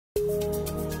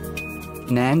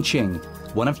Nanjing,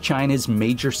 one of China's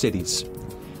major cities.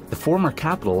 The former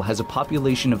capital has a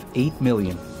population of 8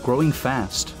 million, growing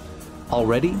fast.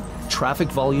 Already, traffic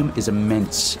volume is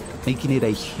immense, making it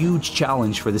a huge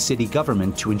challenge for the city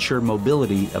government to ensure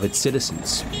mobility of its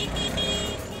citizens.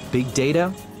 Big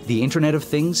data, the Internet of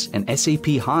Things, and SAP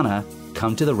HANA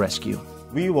come to the rescue.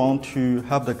 We want to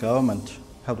help the government,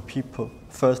 help the people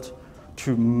first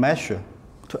to measure,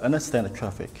 to understand the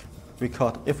traffic.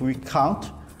 Because if we can't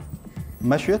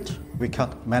measure it, we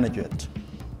can't manage it.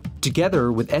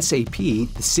 Together with SAP,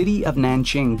 the city of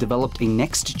Nanjing developed a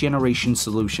next-generation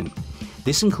solution.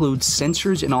 This includes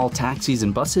sensors in all taxis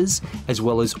and buses, as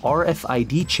well as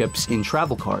RFID chips in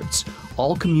travel cards,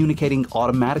 all communicating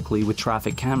automatically with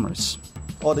traffic cameras.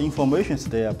 All the information is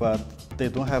there, but they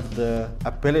don't have the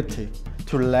ability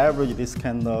to leverage this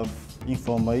kind of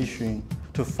information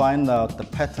to find out the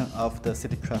pattern of the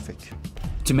city traffic.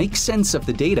 To make sense of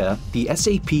the data, the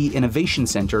SAP Innovation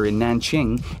Center in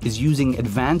Nanjing is using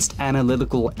advanced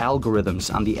analytical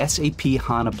algorithms on the SAP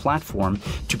HANA platform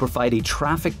to provide a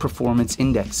traffic performance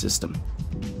index system.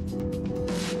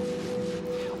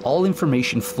 All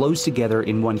information flows together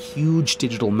in one huge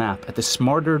digital map at the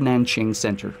smarter Nanjing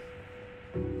Center.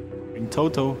 In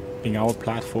total, in our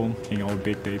platform, in our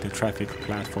big data traffic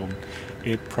platform,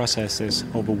 it processes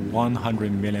over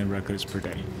 100 million records per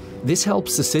day. This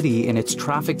helps the city in its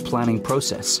traffic planning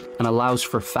process and allows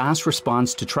for fast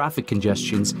response to traffic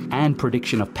congestions and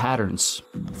prediction of patterns.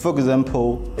 For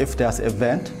example, if there's an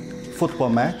event, football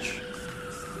match,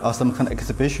 or some kind of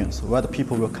exhibitions, where the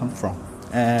people will come from,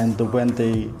 and when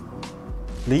they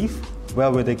leave,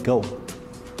 where will they go?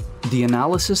 The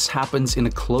analysis happens in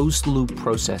a closed-loop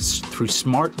process through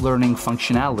smart learning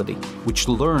functionality, which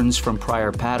learns from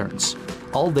prior patterns.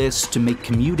 All this to make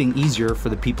commuting easier for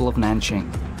the people of Nanjing.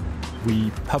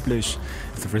 We publish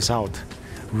the result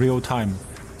real-time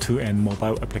to a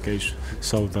mobile application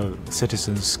so the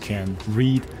citizens can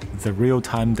read the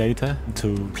real-time data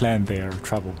to plan their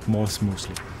travel more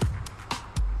smoothly.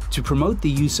 To promote the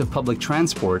use of public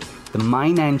transport, the My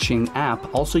Nanjing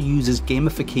app also uses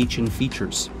gamification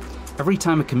features. Every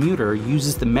time a commuter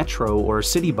uses the metro or a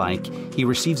city bike, he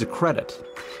receives a credit.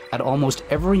 At almost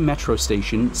every metro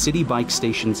station, city bike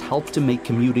stations help to make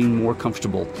commuting more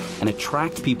comfortable and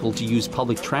attract people to use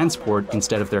public transport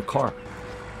instead of their car.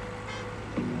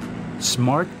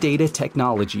 Smart data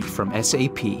technology from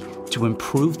SAP to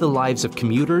improve the lives of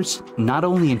commuters, not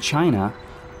only in China,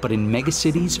 but in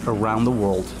megacities around the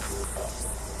world.